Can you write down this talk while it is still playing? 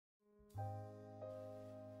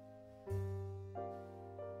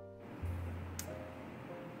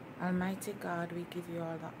Almighty God, we give you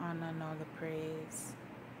all the honor and all the praise.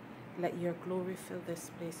 Let your glory fill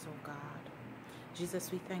this place, O God.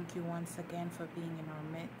 Jesus, we thank you once again for being in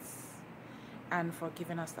our midst and for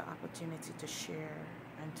giving us the opportunity to share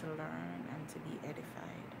and to learn and to be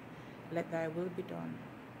edified. Let thy will be done.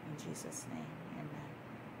 In Jesus' name, amen.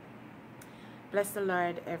 Bless the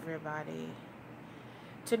Lord, everybody.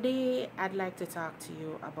 Today, I'd like to talk to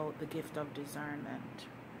you about the gift of discernment.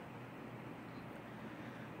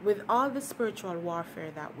 With all the spiritual warfare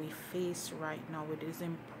that we face right now, it is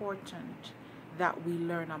important that we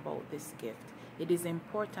learn about this gift. It is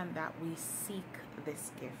important that we seek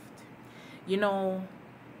this gift. You know,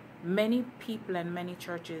 many people and many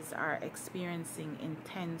churches are experiencing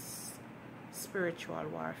intense spiritual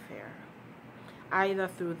warfare, either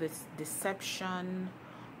through this deception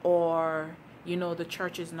or, the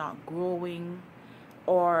church is not growing,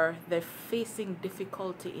 or they're facing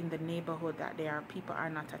difficulty in the neighborhood that people are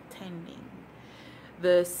not attending.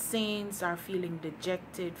 The saints are feeling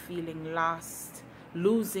dejected, feeling lost,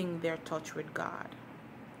 losing their touch with God.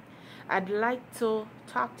 I'd like to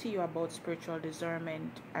talk to you about spiritual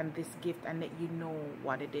discernment and this gift and let you know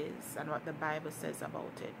what it is and what the Bible says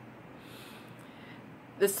about it.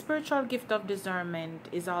 The spiritual gift of discernment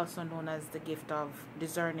is also known as the gift of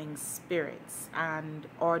discerning spirits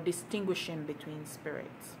or distinguishing between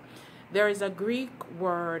spirits. There is a Greek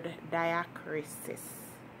word,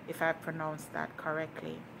 diakrisis, if I pronounced that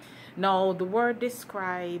correctly. Now, the word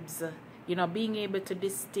describes, being able to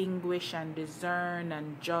distinguish and discern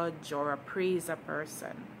and judge or appraise a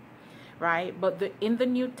person, right? But in the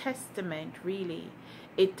New Testament, really,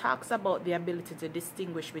 it talks about the ability to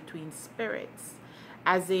distinguish between spirits.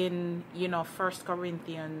 As in, 1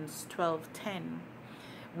 Corinthians 12:10,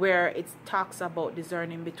 where it talks about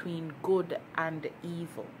discerning between good and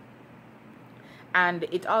evil. And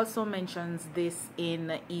it also mentions this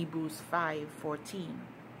in Hebrews 5:14.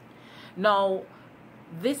 Now,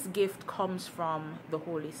 this gift comes from the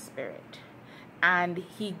Holy Spirit. And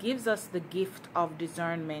he gives us the gift of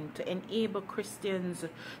discernment to enable Christians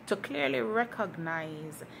to clearly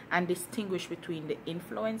recognize and distinguish between the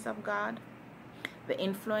influence of God, the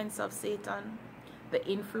influence of Satan, the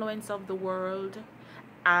influence of the world,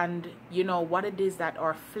 and what it is that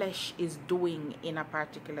our flesh is doing in a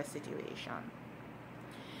particular situation.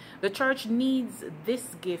 The church needs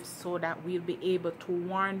this gift so that we'll be able to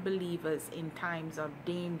warn believers in times of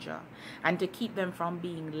danger and to keep them from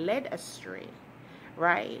being led astray,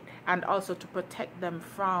 right? And also to protect them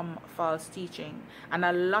from false teaching. And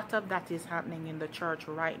a lot of that is happening in the church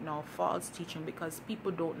right now, false teaching, because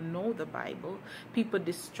people don't know the Bible, people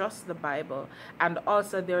distrust the Bible, and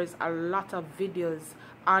also there's a lot of videos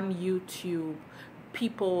on YouTube,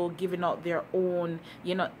 people giving out their own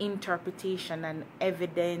interpretation and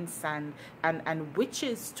evidence, and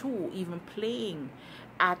witches too, even playing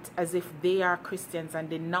as if they are Christians and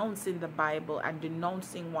denouncing the Bible and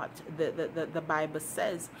denouncing what the Bible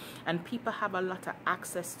says. And people have a lot of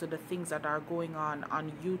access to the things that are going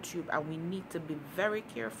on YouTube, and we need to be very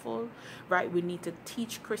careful, right? We need to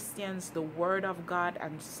teach Christians the Word of God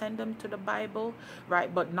and send them to the Bible,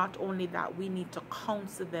 right? But not only that, we need to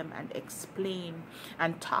counsel them and explain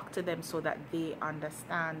and talk to them so that they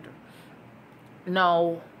understand.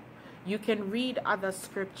 Now, you can read other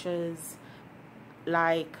scriptures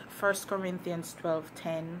like 1 Corinthians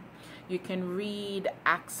 12:10. You can read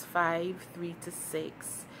Acts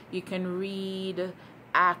 5:3-6. You can read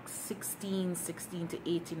Acts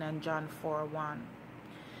 16:16-18 and John 4:1.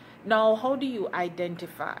 Now, how do you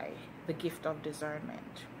identify the gift of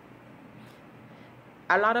discernment?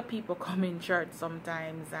 A lot of people come in church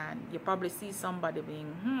sometimes and you probably see somebody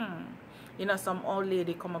being, some old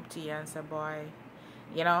lady come up to you and say, boy,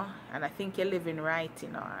 and I think you're living right,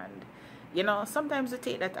 and sometimes we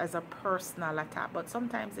take that as a personal attack, but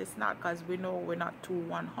sometimes it's not, because we know we're not too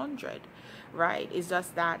 100, right? It's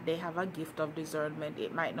just that they have a gift of discernment.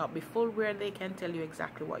 It might not be full where they can tell you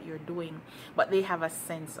exactly what you're doing, but they have a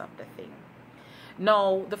sense of the thing.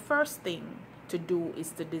 Now, the first thing to do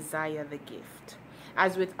is to desire the gift.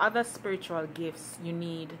 As with other spiritual gifts, you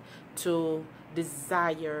need to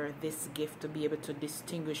desire this gift to be able to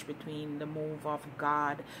distinguish between the move of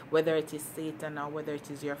God, whether it is Satan or whether it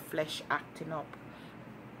is your flesh acting up.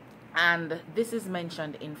 And this is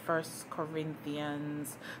mentioned in 1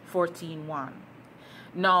 Corinthians 14:1.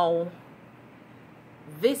 Now,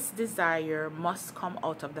 this desire must come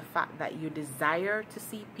out of the fact that you desire to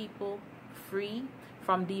see people free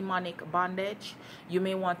from demonic bondage. You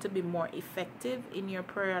may want to be more effective in your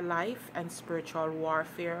prayer life and spiritual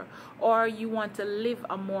warfare, or you want to live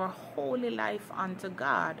a more holy life unto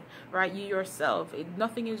God, right? You yourself,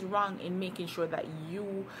 nothing is wrong in making sure that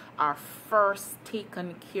you are first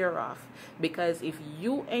taken care of, because if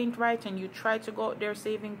you ain't right and you try to go out there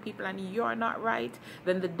saving people and you're not right,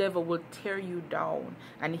 then the devil will tear you down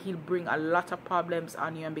and he'll bring a lot of problems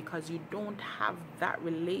on you. And because you don't have that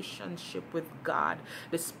relationship with God,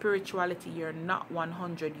 the spirituality, you're not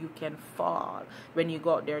 100, you can fall when you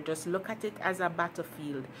go out there. Just look at it as a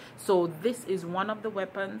battlefield. So this is one of the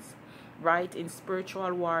weapons, right, in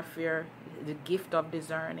spiritual warfare, the gift of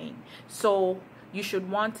discerning. So you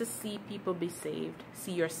should want to see people be saved,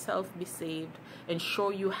 see yourself be saved,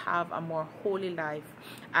 ensure you have a more holy life,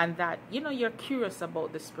 and that, you know, you're curious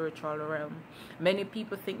about the spiritual realm. Many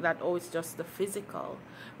people think that, oh, it's just the physical,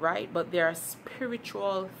 right? But there are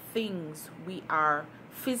spiritual things. We are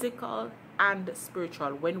physical and spiritual.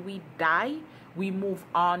 When we die, we move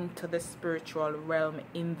on to the spiritual realm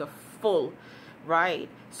in the full, right?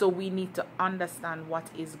 So we need to understand what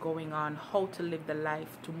is going on, how to live the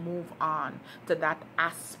life to move on to that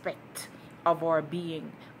aspect of our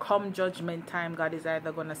being. Come judgment time, God is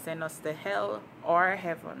either going to send us to hell or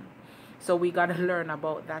heaven. So we got to learn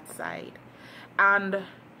about that side. And,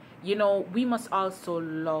 you know, we must also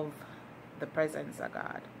love the presence of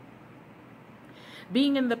God.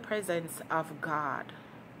 Being in the presence of God,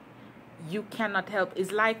 you cannot help.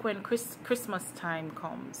 It's like when Christmas time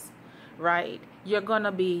comes, right? You're going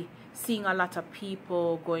to be seeing a lot of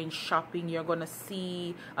people going shopping. You're going to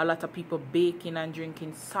see a lot of people baking and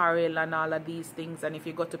drinking sorrel and all of these things. And if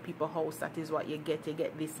you go to people's house, that is what you get. You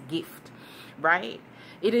get this gift, right?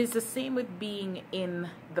 It is the same with being in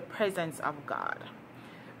the presence of God,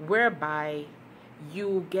 whereby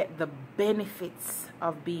you get the benefits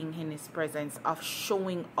of being in his presence, of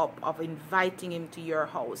showing up, of inviting him to your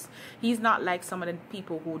house. He's not like some of the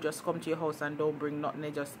people who just come to your house and don't bring nothing,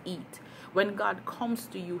 they just eat. When God comes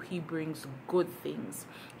to you, he brings good things.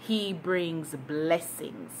 He brings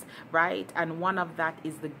blessings, right? And one of that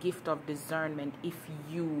is the gift of discernment, if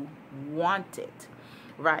you want it,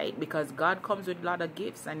 right? Because God comes with a lot of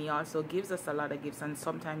gifts, and he also gives us a lot of gifts, and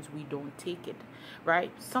sometimes we don't take it,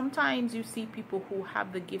 right? Sometimes you see people who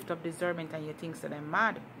have the gift of discernment and you think that they're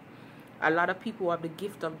mad. A lot of people who have the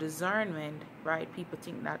gift of discernment, right? People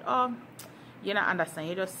think that, oh, you don't understand,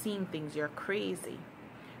 you're just seeing things, you're crazy,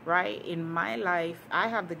 right? In my life, I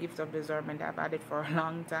have the gift of discernment. I've had it for a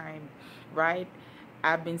long time, right?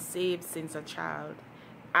 I've been saved since a child,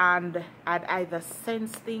 and I'd either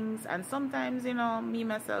sense things, and sometimes, you know, me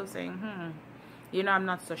myself saying, you know, I'm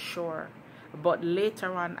not so sure. But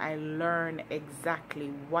later on, I learn exactly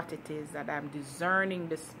what it is that I'm discerning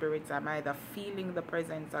the spirits. I'm either feeling the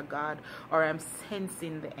presence of God or I'm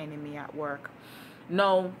sensing the enemy at work.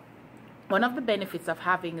 Now, one of the benefits of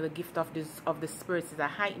having the gift of the spirits is a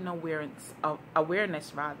heightened awareness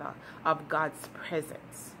of God's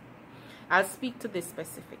presence. I'll speak to this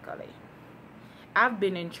specifically. I've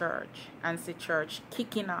been in church and see church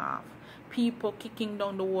kicking off, people kicking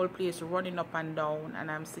down the whole place, running up and down, and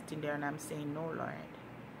I'm sitting there and I'm saying, no, Lord,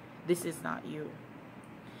 this is not you.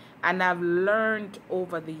 And I've learned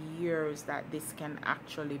over the years that this can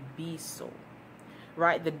actually be so,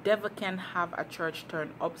 right? The devil can have a church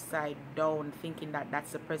turn upside down, thinking that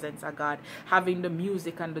that's the presence of God, having the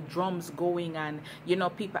music and the drums going, and, you know,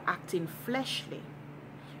 people acting fleshly,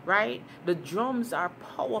 right? The drums are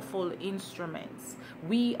powerful instruments.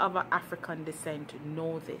 We of African descent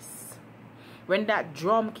know this. When that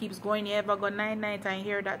drum keeps going, you ever go night and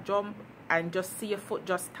hear that drum and just see your foot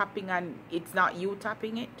just tapping and it's not you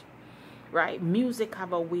tapping it, right? Music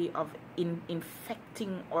have a way of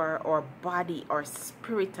infecting our body, our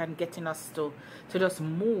spirit, and getting us to just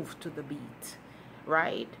move to the beat,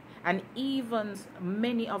 right? And even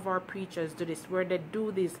many of our preachers do this, where they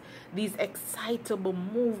do these excitable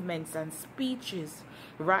movements and speeches,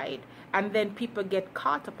 right? And then people get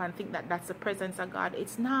caught up and think that that's the presence of God.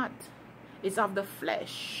 It's not. It's of the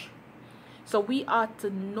flesh. So we ought to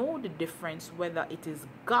know the difference, whether it is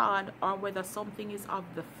God or whether something is of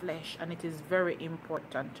the flesh. And it is very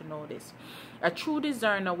important to know this. A true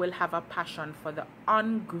discerner will have a passion for the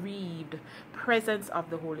ungrieved presence of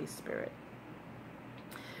the Holy Spirit.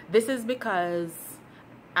 This is because,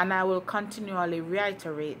 and I will continually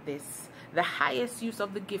reiterate this, the highest use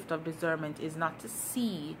of the gift of discernment is not to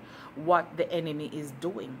see what the enemy is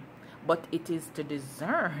doing, but it is to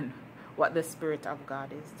discern what the Spirit of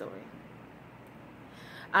God is doing.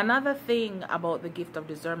 Another thing about the gift of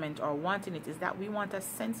discernment, or wanting it, is that we want a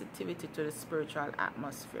sensitivity to the spiritual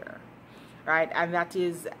atmosphere, right? And that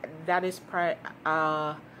is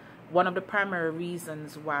one of the primary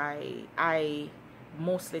reasons why I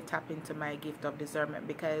mostly tap into my gift of discernment,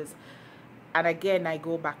 because, and again, I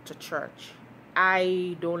go back to church.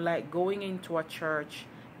 I don't like going into a church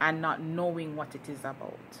and not knowing what it is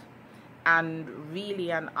about. And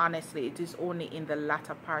really and honestly, it is only in the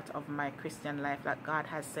latter part of my Christian life that God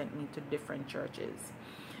has sent me to different churches,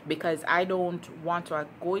 because I don't want to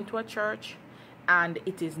go into a church and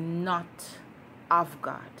it is not of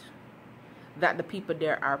God, that the people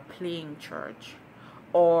there are playing church,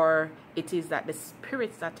 or it is that the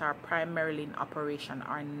spirits that are primarily in operation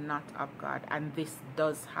are not of God. And this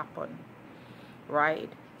does happen,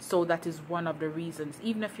 right? So that is one of the reasons.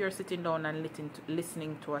 Even if you're sitting down and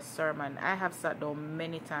listening to a sermon, I have sat down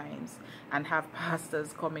many times and have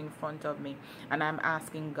pastors come in front of me, and I'm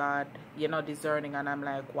asking God, discerning, and I'm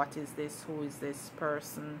like, what is this? Who is this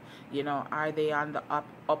person? Are they on the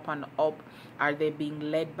up and up? Are they being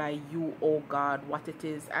led by you, oh God? What it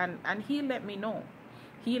is? And he let me know.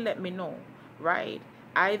 He let me know, right?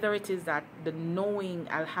 Either it is that the knowing,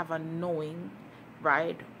 I'll have a knowing,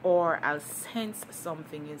 right? Or I'll sense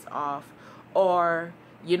something is off, or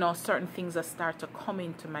certain things that start to come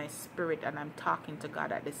into my spirit, and I'm talking to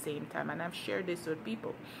God at the same time. And I've shared this with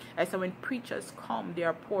people. I said, when preachers come, they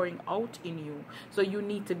are pouring out in you, so you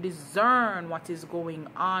need to discern what is going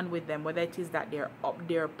on with them, whether it is that they're up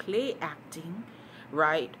there play acting,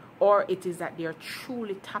 right, or it is that they're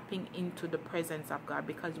truly tapping into the presence of God,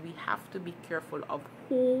 because we have to be careful of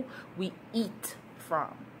who we eat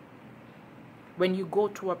from. When you go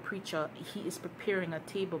to a preacher, he is preparing a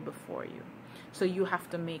table before you. So you have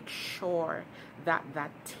to make sure that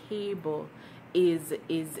that table is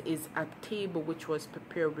a table which was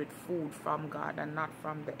prepared with food from God and not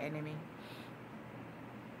from the enemy.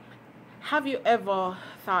 Have you ever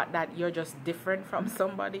thought that you're just different from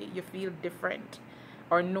somebody? You feel different,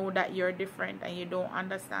 or know that you're different and you don't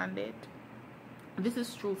understand it? This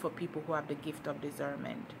is true for people who have the gift of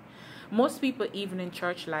discernment. Most people, even in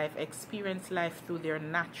church life, experience life through their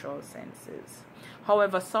natural senses.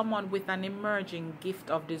 However, someone with an emerging gift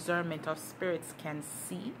of discernment of spirits can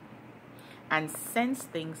see and sense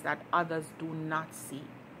things that others do not see.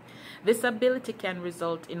 This ability can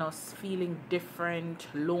result in us feeling different,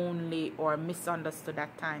 lonely, or misunderstood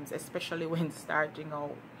at times, especially when starting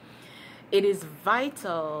out. It is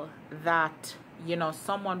vital that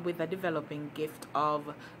someone with a developing gift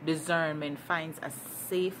of discernment finds a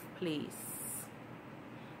safe place.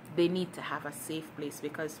 They need to have a safe place,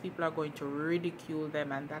 because people are going to ridicule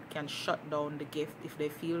them, and that can shut down the gift if they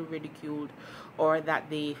feel ridiculed, or that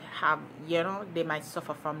they have, they might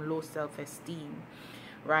suffer from low self-esteem,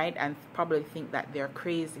 right, and probably think that they're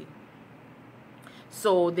crazy.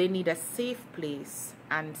 So they need a safe place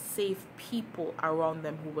and safe people around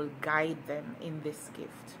them who will guide them in this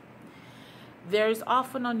gift. There is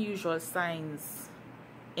often unusual signs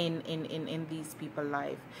in these people's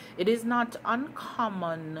life. It is not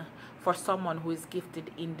uncommon for someone who is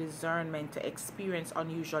gifted in discernment to experience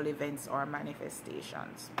unusual events or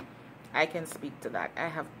manifestations. I can speak to that. I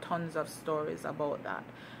have tons of stories about that.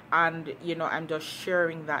 And I'm just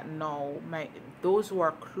sharing that now. Those who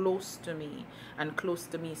are close to me and close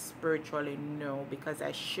to me spiritually know, because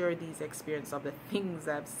I share these experiences of the things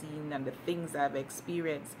I've seen and the things I've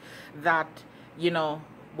experienced that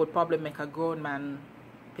would probably make a grown man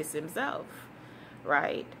piss himself,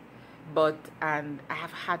 right? And I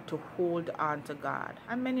have had to hold on to God,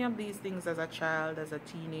 and many of these things as a child, as a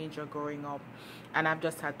teenager growing up, and I've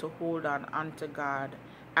just had to hold on to God.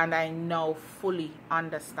 And I now fully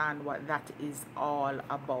understand what that is all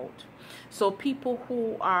about. So people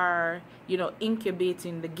who are,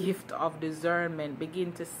 incubating the gift of discernment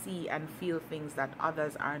begin to see and feel things that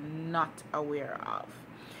others are not aware of,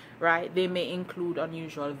 right? They may include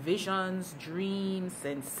unusual visions, dreams,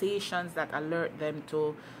 sensations that alert them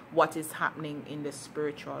to what is happening in the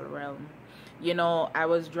spiritual realm. I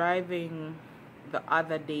was driving the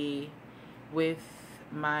other day with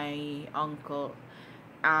my uncle,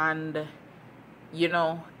 and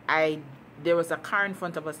there was a car in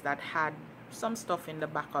front of us that had some stuff in the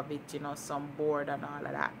back of it, some board and all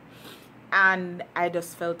of that, and I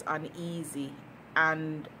just felt uneasy.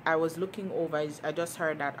 And I was looking over, I just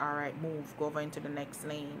heard that, all right, move, go over into the next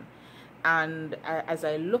lane. And as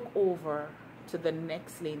I look over to the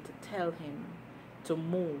next lane to tell him to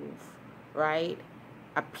move, right,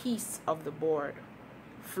 a piece of the board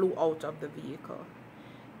flew out of the vehicle.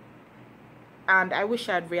 And I wish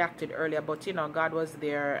I had reacted earlier, but God was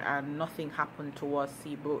there and nothing happened to us.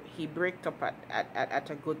 He braked up at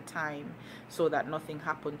a good time so that nothing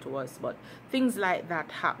happened to us. But things like that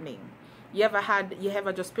happening, You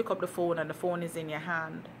ever just pick up the phone and the phone is in your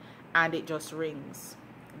hand and it just rings?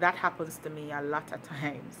 That happens to me a lot of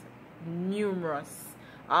times. Numerous.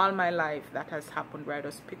 All my life that has happened, where I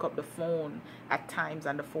just pick up the phone at times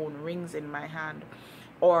and the phone rings in my hand.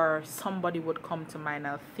 Or somebody would come to mind.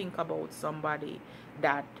 I'll think about somebody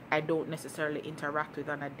that I don't necessarily interact with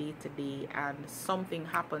on a day-to-day, and something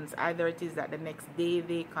happens. Either it is that the next day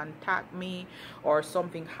they contact me, or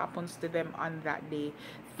something happens to them on that day.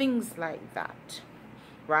 Things like that,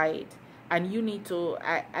 right? And you need to,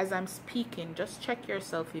 as I'm speaking, just check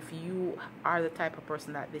yourself if you are the type of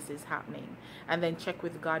person that this is happening, and then check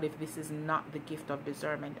with God if this is not the gift of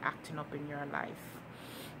discernment acting up in your life.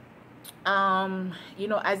 You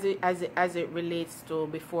know, as it relates to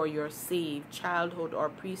before you're saved, childhood or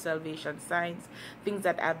pre-salvation signs, things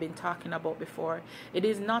that I've been talking about before, it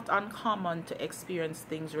is not uncommon to experience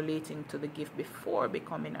things relating to the gift before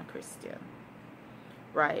becoming a Christian,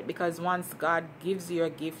 right? Because once God gives you a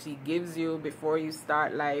gift, he gives you before you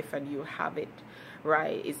start life, and you have it,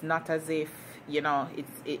 right? It's not as if, you know,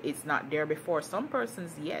 it's not there before. Some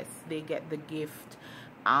persons, yes, they get the gift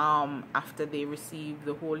after they receive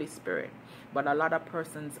the Holy Spirit, but a lot of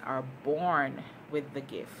persons are born with the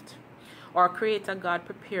gift. Our Creator God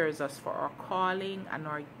prepares us for our calling and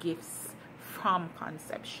our gifts from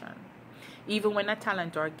conception. Even when a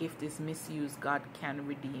talent or a gift is misused, God can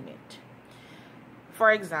redeem it.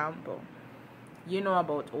 For example, you know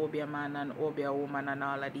about Obia man and Obia woman and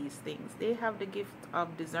all of these things. They have the gift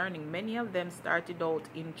of discerning. Many of them started out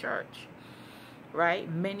in church,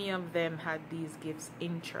 right? Many of them had these gifts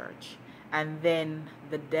in church, and then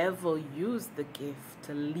the devil used the gift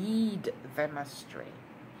to lead them astray.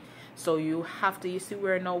 So you have to, you see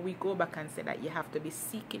where now we go back and say that you have to be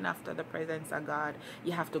seeking after the presence of God.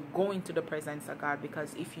 You have to go into the presence of God,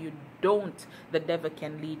 because if you don't, the devil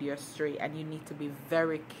can lead you astray, and you need to be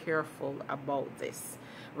very careful about this,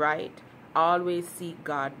 right? Always seek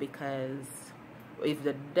God, because if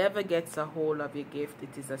the devil gets a hold of your gift,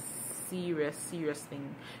 it is a serious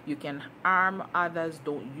thing. You can harm others.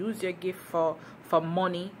 Don't use your gift for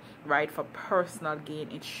money, right? For personal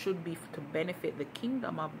gain. It should be to benefit the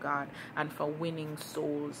kingdom of God and for winning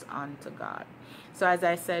souls unto God. So as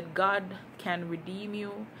I said, God can redeem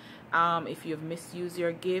you if you've misused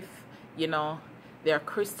your gift. You know, there are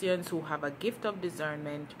Christians who have a gift of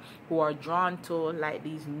discernment, who are drawn to like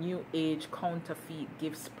these new age counterfeit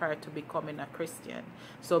gifts prior to becoming a Christian.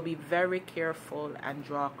 So be very careful and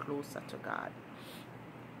draw closer to God.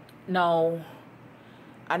 Now,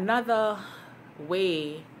 another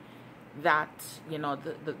way that, you know,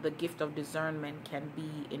 the gift of discernment can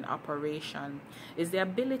be in operation is the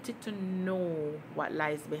ability to know what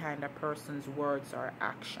lies behind a person's words or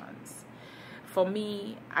actions. For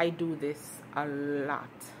me, I do this a lot.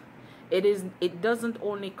 It doesn't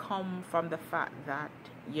only come from the fact that,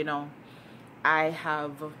 you know, I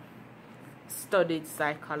have studied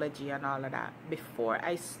psychology and all of that. Before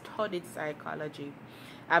I studied psychology,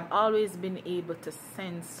 I've always been able to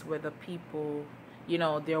sense whether people, you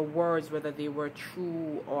know, their words, whether they were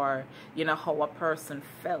true, or, you know, how a person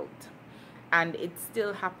felt. And it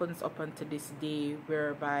still happens up until this day,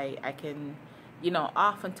 whereby I can, you know,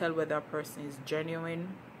 often tell whether a person is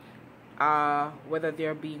genuine, whether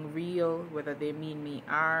they're being real, whether they mean me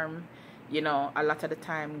harm. You know, a lot of the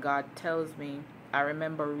time God tells me. I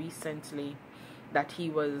remember recently that he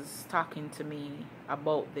was talking to me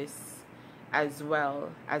about this as well,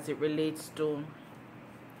 as it relates to,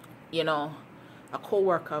 you know, a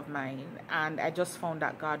co-worker of mine. And I just found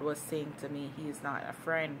that God was saying to me, he is not a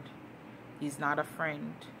friend. He's not a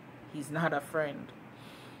friend. He's not a friend.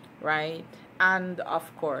 Right? And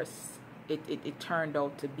of course, it turned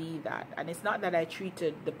out to be that. And it's not that I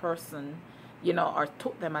treated the person, you know, or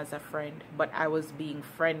took them as a friend, but I was being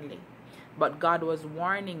friendly. But God was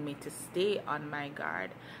warning me to stay on my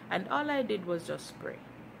guard. And all I did was just pray.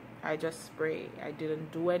 I just pray. I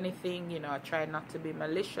didn't do anything, you know. I tried not to be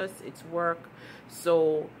malicious. It's work.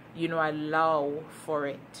 So, you know, I allow for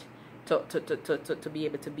it to be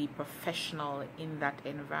able to be professional in that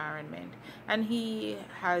environment. And he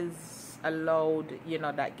has allowed, you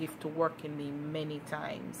know, that gift to work in me many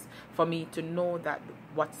times, for me to know that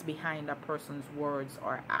what's behind a person's words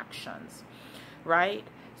or actions, right?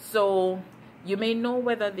 So you may know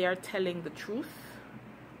whether they are telling the truth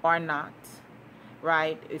or not,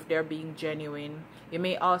 right? If they're being genuine. You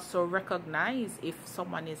may also recognize if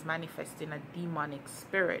someone is manifesting a demonic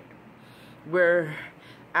spirit, where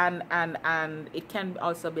and it can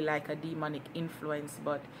also be like a demonic influence,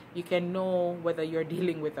 but you can know whether you're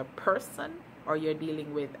dealing with a person or you're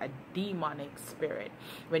dealing with a demonic spirit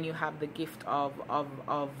when you have the gift of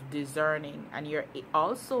discerning, and you're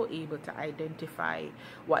also able to identify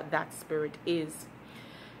what that spirit is.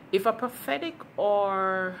 If a prophetic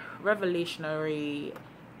or revelationary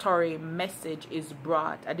Tory message is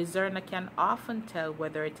brought, a discerner can often tell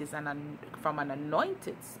whether it is from an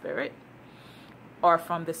anointed spirit or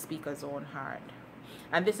from the speaker's own heart.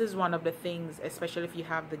 And this is one of the things, especially if you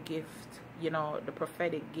have the gift, the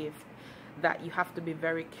prophetic gift, that you have to be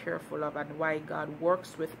very careful of, and why God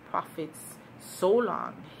works with prophets so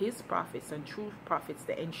long, his prophets and true prophets,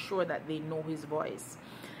 to ensure that they know his voice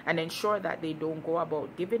and ensure that they don't go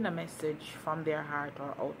about giving a message from their heart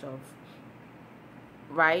or out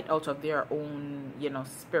of their own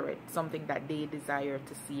spirit, something that they desire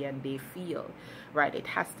to see and they feel, right? It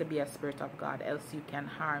has to be a spirit of God, else you can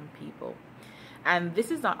harm people. And this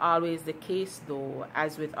is not always the case, though,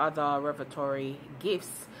 as with other revelatory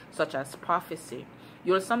gifts such as prophecy.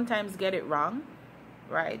 You'll sometimes get it wrong,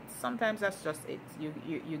 right? Sometimes that's just it.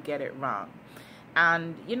 You get it wrong.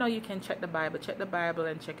 And you can check the Bible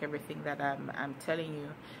and check everything that I'm telling you.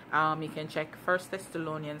 You can check 1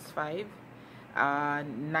 Thessalonians 5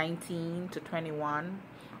 19 to 21,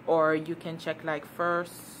 or you can check like 1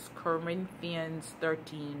 Corinthians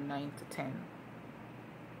 13 9 to 10.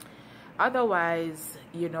 Otherwise,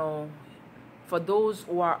 for those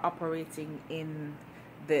who are operating in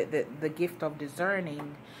the gift of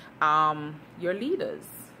discerning, your leaders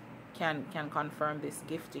can confirm this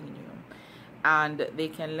gifting in you, and they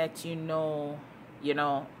can let you know.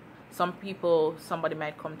 Somebody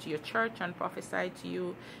might come to your church and prophesy to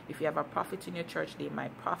you. If you have a prophet in your church, they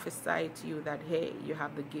might prophesy to you that, hey, you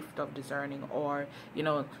have the gift of discerning, or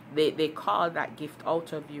they call that gift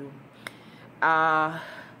out of you.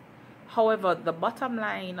 However, the bottom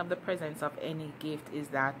line of the presence of any gift is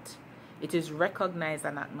that it is recognized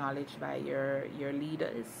and acknowledged by your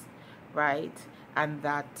leaders, right? And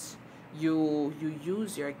that you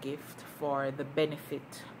use your gift for the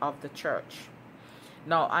benefit of the church.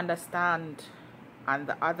 Now, understand on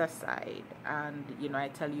the other side, and I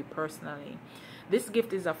tell you personally, this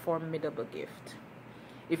gift is a formidable gift.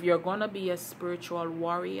 If you're going to be a spiritual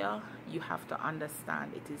warrior, you have to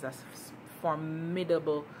understand it is a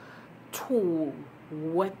formidable tool,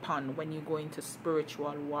 weapon when you go into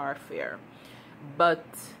spiritual warfare. But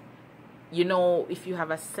if you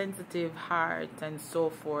have a sensitive heart and so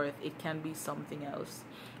forth, it can be something else.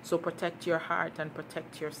 So protect your heart and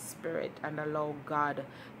protect your spirit and allow God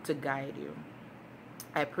to guide you.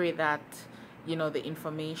 I pray that the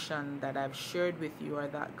information that I've shared with you, or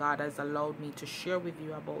that God has allowed me to share with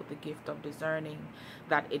you about the gift of discerning,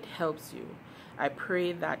 that it helps you. I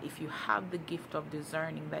pray that if you have the gift of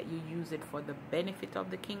discerning, that you use it for the benefit of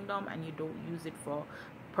the kingdom and you don't use it for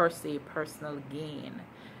per se personal gain.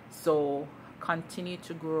 So continue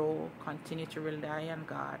to grow, continue to rely on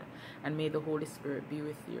God, and may the Holy Spirit be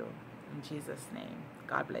with you. In Jesus' name,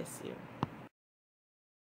 God bless you.